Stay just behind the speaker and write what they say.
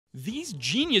These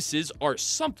geniuses are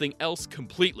something else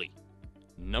completely.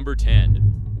 Number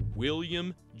 10.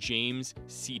 William James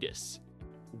Cetus.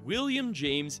 William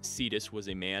James Cetus was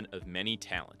a man of many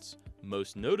talents,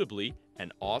 most notably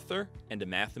an author and a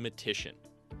mathematician.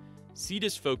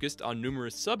 Cetus focused on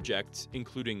numerous subjects,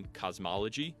 including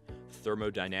cosmology,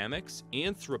 thermodynamics,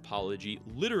 anthropology,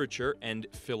 literature, and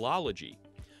philology.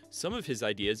 Some of his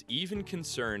ideas even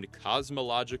concerned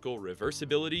cosmological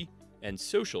reversibility and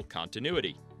social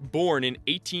continuity. Born in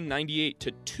 1898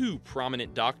 to two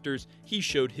prominent doctors, he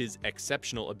showed his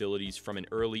exceptional abilities from an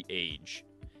early age.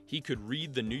 He could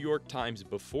read the New York Times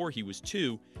before he was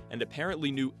 2 and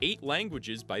apparently knew 8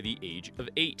 languages by the age of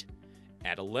 8.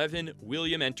 At 11,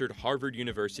 William entered Harvard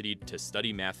University to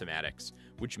study mathematics,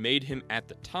 which made him at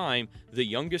the time the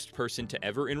youngest person to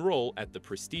ever enroll at the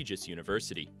prestigious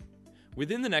university.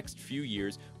 Within the next few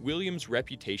years, William's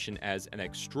reputation as an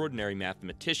extraordinary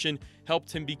mathematician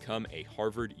helped him become a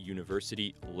Harvard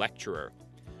University lecturer.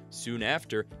 Soon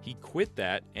after, he quit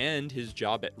that and his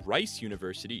job at Rice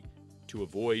University to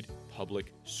avoid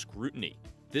public scrutiny.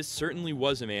 This certainly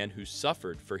was a man who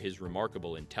suffered for his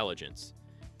remarkable intelligence.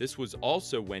 This was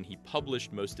also when he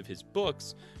published most of his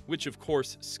books, which of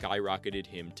course skyrocketed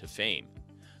him to fame.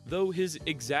 Though his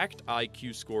exact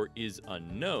IQ score is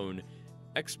unknown,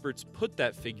 experts put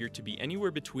that figure to be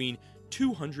anywhere between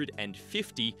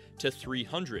 250 to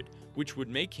 300, which would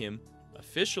make him,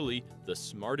 officially, the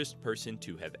smartest person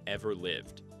to have ever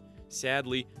lived.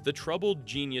 Sadly, the troubled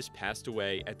genius passed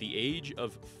away at the age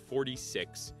of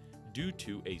 46 due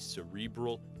to a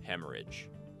cerebral hemorrhage.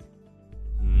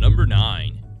 Number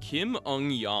 9. Kim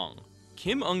Eung-young.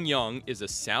 Kim Eung-young is a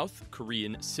South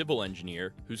Korean civil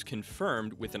engineer who's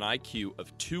confirmed with an IQ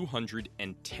of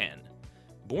 210.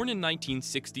 Born in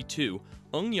 1962,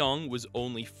 Eung-young was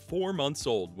only 4 months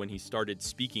old when he started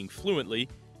speaking fluently,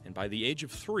 and by the age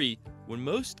of 3, when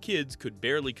most kids could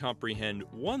barely comprehend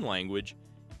one language,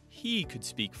 he could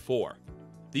speak 4.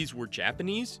 These were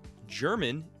Japanese,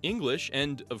 German, English,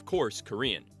 and, of course,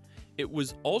 Korean. It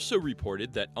was also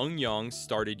reported that Eung-young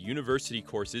started university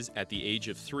courses at the age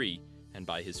of 3, and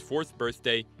by his 4th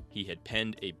birthday, he had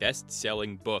penned a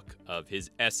best-selling book of his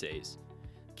essays.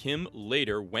 Kim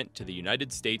later went to the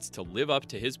United States to live up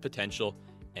to his potential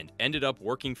and ended up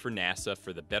working for NASA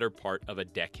for the better part of a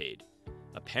decade.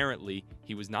 Apparently,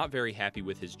 he was not very happy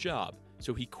with his job,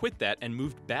 so he quit that and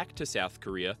moved back to South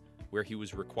Korea, where he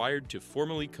was required to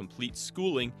formally complete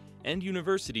schooling and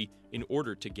university in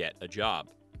order to get a job.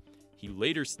 He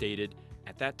later stated,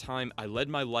 "At that time, I led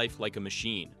my life like a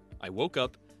machine. I woke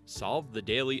up, solved the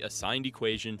daily assigned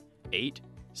equation, ate,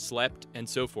 slept, and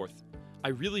so forth. I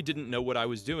really didn't know what I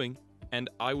was doing, and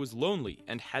I was lonely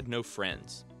and had no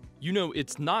friends." You know,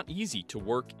 it's not easy to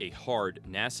work a hard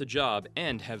NASA job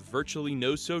and have virtually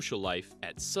no social life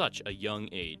at such a young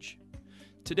age.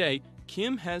 Today,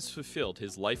 Kim has fulfilled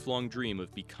his lifelong dream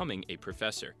of becoming a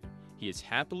professor. He is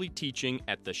happily teaching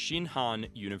at the Shinhan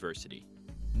University.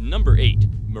 Number 8.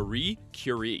 Marie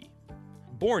Curie.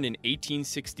 Born in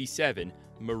 1867,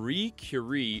 Marie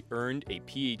Curie earned a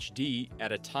PhD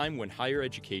at a time when higher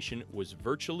education was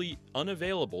virtually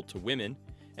unavailable to women,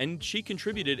 and she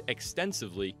contributed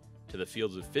extensively to the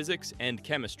fields of physics and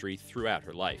chemistry throughout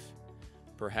her life.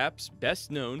 Perhaps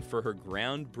best known for her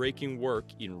groundbreaking work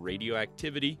in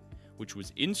radioactivity, which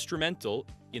was instrumental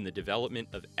in the development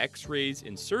of X-rays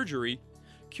in surgery,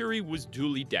 Curie was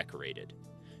duly decorated.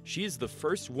 She is the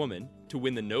first woman to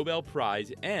win the Nobel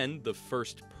Prize and the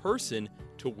first person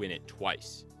to win it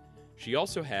twice. She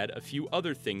also had a few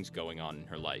other things going on in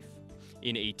her life.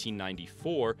 In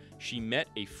 1894, she met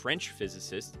a French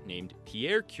physicist named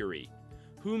Pierre Curie,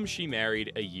 whom she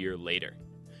married a year later.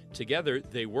 Together,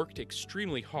 they worked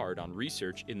extremely hard on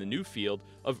research in the new field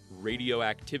of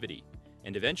radioactivity,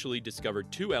 and eventually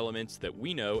discovered 2 elements that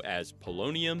we know as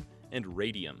polonium and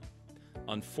radium.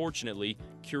 Unfortunately,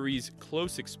 Curie's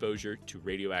close exposure to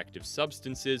radioactive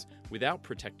substances without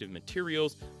protective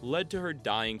materials led to her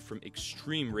dying from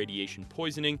extreme radiation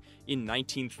poisoning in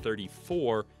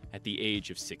 1934 at the age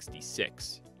of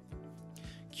 66.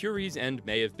 Curie's end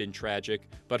may have been tragic,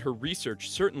 but her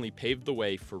research certainly paved the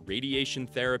way for radiation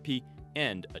therapy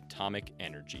and atomic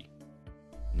energy.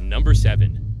 Number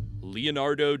 7.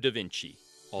 Leonardo da Vinci.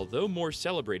 Although more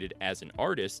celebrated as an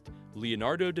artist,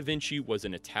 Leonardo da Vinci was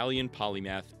an Italian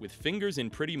polymath with fingers in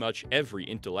pretty much every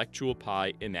intellectual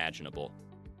pie imaginable.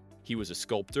 He was a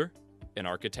sculptor, an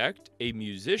architect, a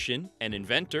musician, an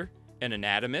inventor, an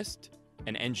anatomist,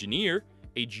 an engineer,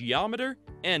 a geometer,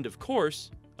 and of course,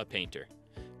 a painter.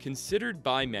 Considered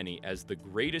by many as the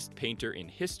greatest painter in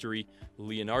history,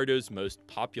 Leonardo's most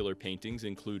popular paintings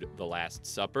include The Last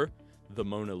Supper, the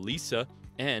Mona Lisa,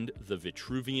 and The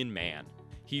Vitruvian Man.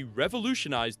 He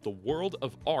revolutionized the world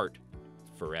of art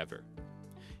forever.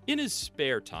 In his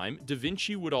spare time, Da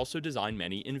Vinci would also design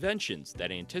many inventions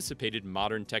that anticipated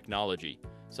modern technology,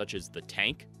 such as the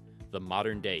tank, the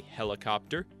modern-day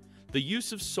helicopter, the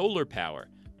use of solar power,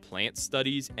 plant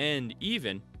studies, and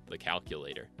even the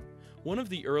calculator. One of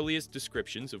the earliest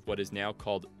descriptions of what is now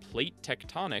called plate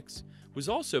tectonics was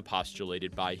also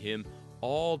postulated by him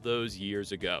all those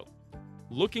years ago.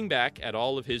 Looking back at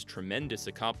all of his tremendous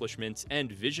accomplishments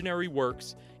and visionary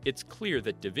works, it's clear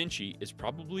that Da Vinci is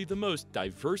probably the most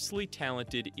diversely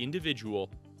talented individual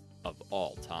of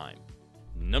all time.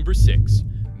 Number 6.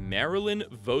 Marilyn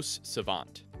Vos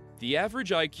Savant. The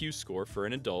average IQ score for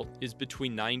an adult is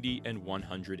between 90 and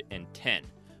 110,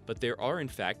 but there are in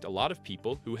fact a lot of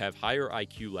people who have higher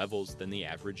IQ levels than the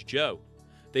average Joe.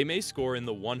 They may score in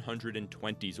the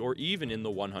 120s or even in the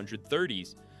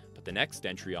 130s, but the next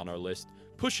entry on our list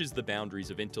pushes the boundaries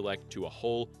of intellect to a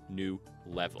whole new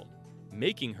level,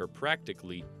 making her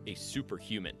practically a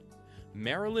superhuman.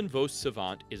 Marilyn Vos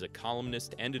Savant is a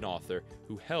columnist and an author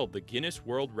who held the Guinness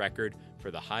World Record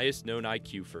for the highest known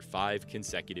IQ for 5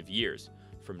 consecutive years,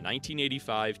 from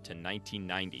 1985 to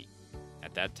 1990.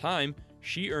 At that time,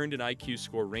 she earned an IQ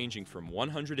score ranging from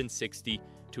 160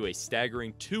 to a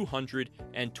staggering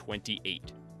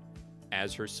 228.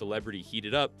 As her celebrity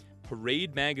heated up,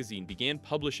 Parade magazine began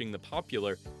publishing the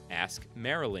popular Ask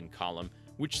Marilyn column,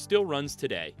 which still runs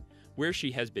today, where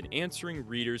she has been answering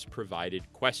readers'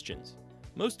 provided questions,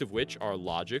 most of which are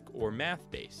logic or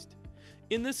math-based.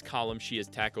 In this column, she has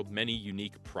tackled many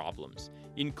unique problems,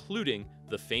 including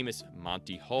the famous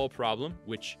Monty Hall problem,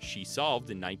 which she solved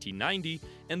in 1990,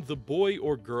 and the boy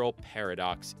or girl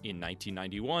paradox in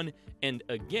 1991, and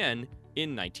again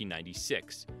in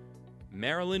 1996.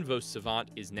 Marilyn Vos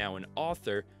Savant is now an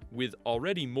author with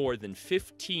already more than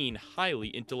 15 highly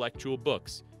intellectual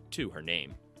books to her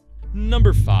name.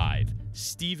 Number 5.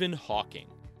 Stephen Hawking.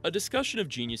 A discussion of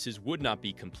geniuses would not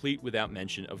be complete without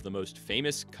mention of the most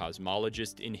famous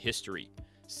cosmologist in history,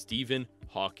 Stephen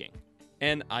Hawking.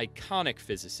 An iconic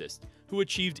physicist who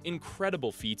achieved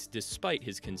incredible feats despite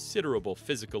his considerable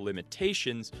physical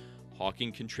limitations,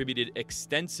 Hawking contributed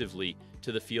extensively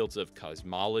to the fields of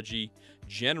cosmology,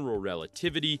 general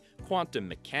relativity, quantum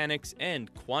mechanics,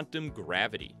 and quantum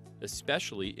gravity,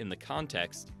 especially in the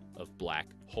context of black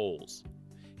holes.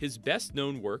 His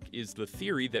best-known work is the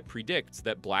theory that predicts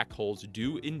that black holes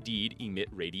do indeed emit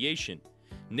radiation,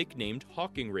 nicknamed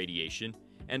Hawking radiation,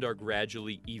 and are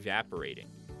gradually evaporating.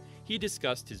 He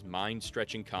discussed his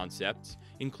mind-stretching concepts,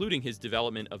 including his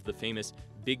development of the famous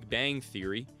Big Bang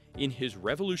theory, in his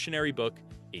revolutionary book,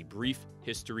 A Brief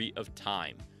History of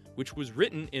Time, which was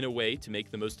written in a way to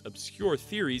make the most obscure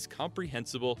theories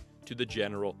comprehensible to the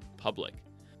general public.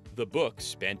 The book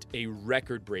spent a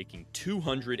record-breaking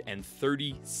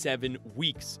 237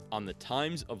 weeks on the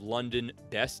Times of London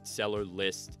bestseller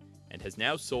list and has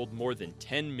now sold more than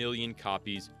 10 million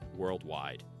copies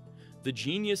worldwide. The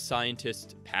genius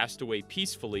scientist passed away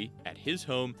peacefully at his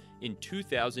home in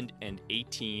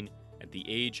 2018 at the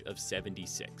age of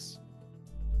 76.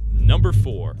 Number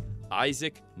 4.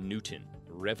 Isaac Newton.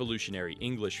 Revolutionary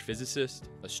English physicist,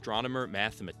 astronomer,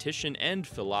 mathematician, and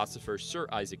philosopher Sir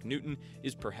Isaac Newton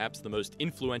is perhaps the most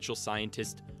influential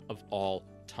scientist of all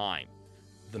time.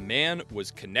 The man was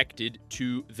connected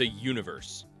to the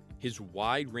universe. His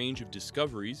wide range of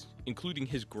discoveries, including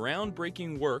his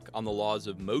groundbreaking work on the laws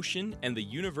of motion and the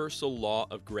universal law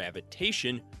of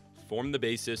gravitation, form the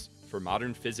basis for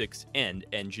modern physics and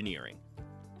engineering.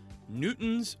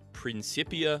 Newton's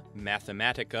Principia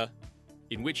Mathematica,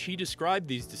 in which he described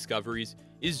these discoveries,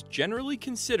 is generally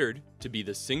considered to be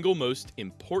the single most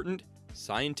important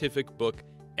scientific book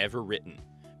ever written,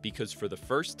 because for the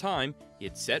first time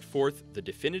it set forth the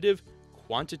definitive,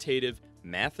 quantitative,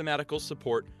 mathematical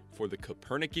support for the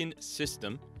Copernican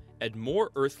system, and more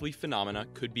earthly phenomena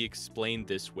could be explained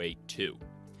this way too.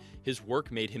 His work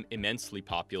made him immensely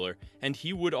popular, and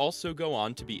he would also go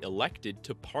on to be elected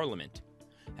to Parliament.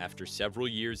 After several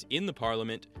years in the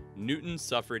Parliament, Newton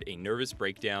suffered a nervous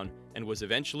breakdown and was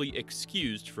eventually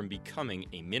excused from becoming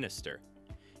a minister.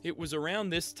 It was around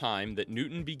this time that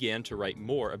Newton began to write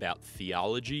more about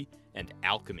theology and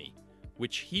alchemy,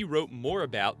 which he wrote more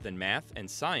about than math and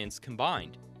science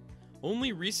combined.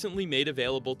 Only recently made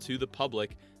available to the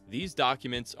public, these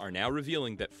documents are now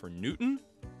revealing that for Newton,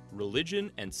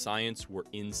 religion and science were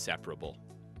inseparable.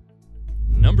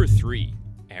 Number 3.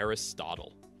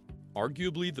 Aristotle.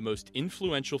 Arguably the most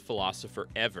influential philosopher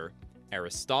ever,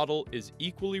 Aristotle is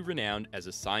equally renowned as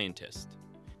a scientist.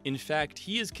 In fact,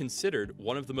 he is considered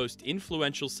one of the most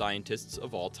influential scientists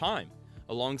of all time,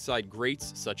 alongside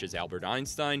greats such as Albert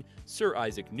Einstein, Sir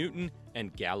Isaac Newton,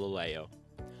 and Galileo.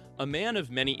 A man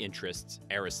of many interests,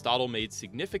 Aristotle made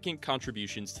significant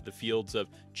contributions to the fields of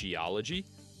geology,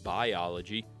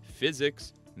 biology,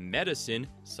 physics, medicine,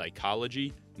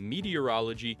 psychology,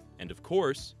 meteorology, and of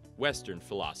course, Western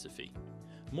philosophy.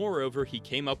 Moreover, he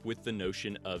came up with the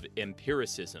notion of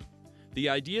empiricism, the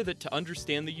idea that to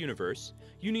understand the universe,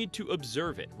 you need to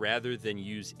observe it rather than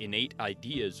use innate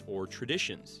ideas or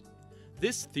traditions.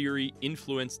 This theory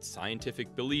influenced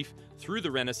scientific belief through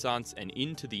the Renaissance and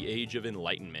into the Age of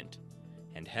Enlightenment,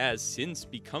 and has since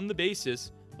become the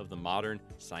basis of the modern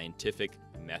scientific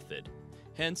method.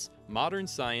 Hence, modern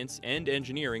science and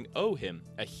engineering owe him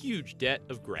a huge debt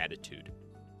of gratitude.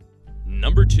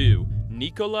 Number 2,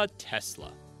 Nikola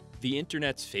Tesla. The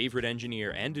internet's favorite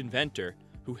engineer and inventor,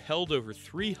 who held over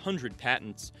 300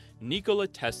 patents, Nikola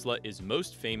Tesla is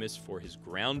most famous for his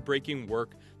groundbreaking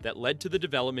work that led to the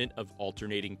development of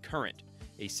alternating current,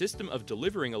 a system of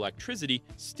delivering electricity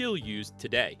still used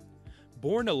today.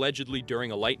 Born allegedly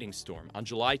during a lightning storm on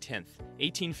July 10,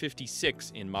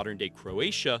 1856 in modern-day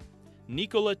Croatia,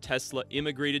 Nikola Tesla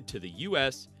immigrated to the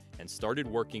U.S. and started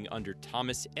working under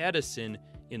Thomas Edison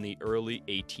in the early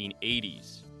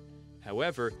 1880s.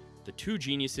 However, the two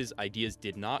geniuses' ideas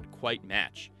did not quite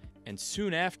match, and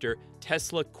soon after,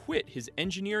 Tesla quit his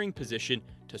engineering position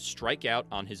to strike out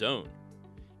on his own.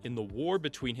 In the war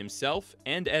between himself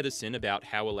and Edison about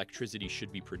how electricity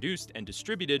should be produced and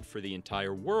distributed for the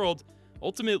entire world,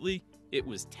 ultimately, it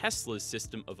was Tesla's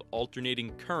system of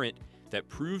alternating current that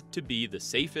proved to be the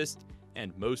safest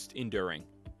and most enduring.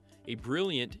 A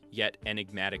brilliant yet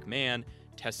enigmatic man,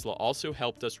 Tesla also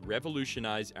helped us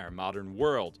revolutionize our modern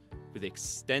world with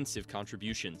extensive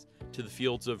contributions to the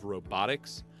fields of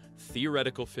robotics,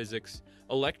 theoretical physics,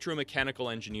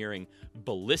 electromechanical engineering,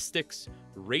 ballistics,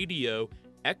 radio,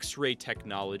 X-ray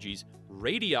technologies,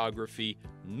 radiography,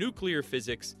 nuclear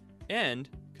physics, and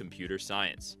computer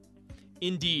science.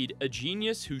 Indeed, a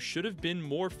genius who should have been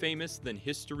more famous than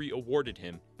history awarded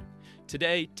him.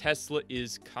 Today, Tesla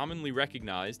is commonly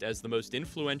recognized as the most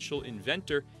influential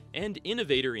inventor and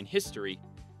innovator in history,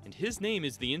 and his name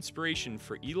is the inspiration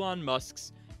for Elon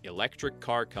Musk's electric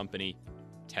car company,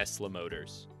 Tesla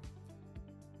Motors.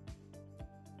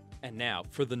 And now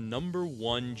for the number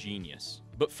 1 genius.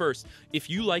 But first, if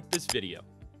you like this video,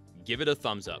 give it a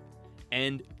thumbs up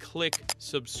and click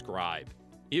subscribe.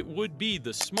 It would be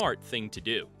the smart thing to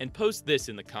do. And post this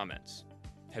in the comments.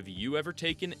 Have you ever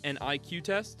taken an IQ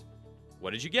test?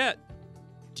 What did you get?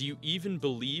 Do you even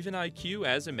believe in IQ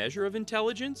as a measure of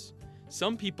intelligence?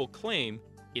 Some people claim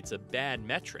it's a bad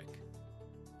metric.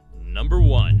 Number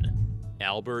 1,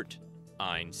 Albert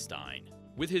Einstein.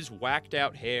 With his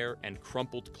whacked-out hair and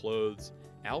crumpled clothes,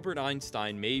 Albert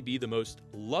Einstein may be the most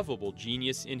lovable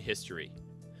genius in history.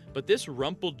 But this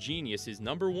rumpled genius is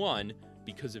number 1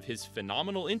 because of his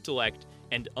phenomenal intellect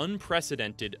and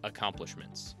unprecedented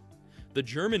accomplishments. The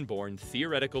German-born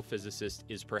theoretical physicist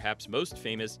is perhaps most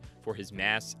famous for his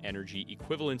mass-energy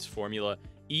equivalence formula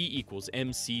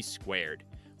E=mc²,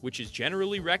 which is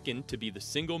generally reckoned to be the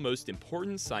single most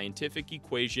important scientific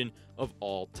equation of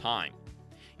all time.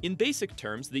 In basic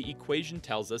terms, the equation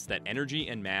tells us that energy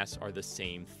and mass are the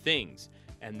same things,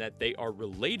 and that they are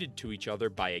related to each other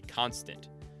by a constant.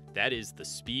 That is the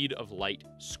speed of light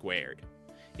squared.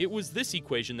 It was this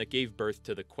equation that gave birth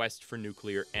to the quest for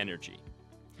nuclear energy.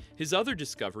 His other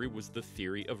discovery was the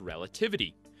theory of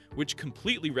relativity, which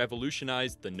completely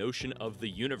revolutionized the notion of the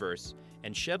universe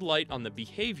and shed light on the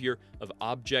behavior of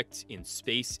objects in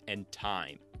space and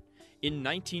time. In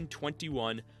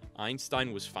 1921,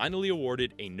 Einstein was finally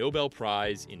awarded a Nobel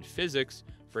Prize in Physics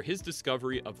for his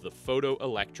discovery of the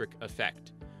photoelectric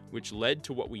effect, which led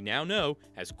to what we now know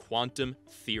as quantum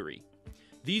theory.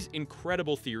 These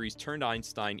incredible theories turned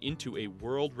Einstein into a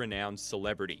world-renowned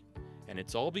celebrity, and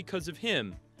it's all because of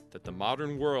him that the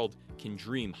modern world can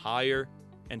dream higher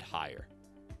and higher.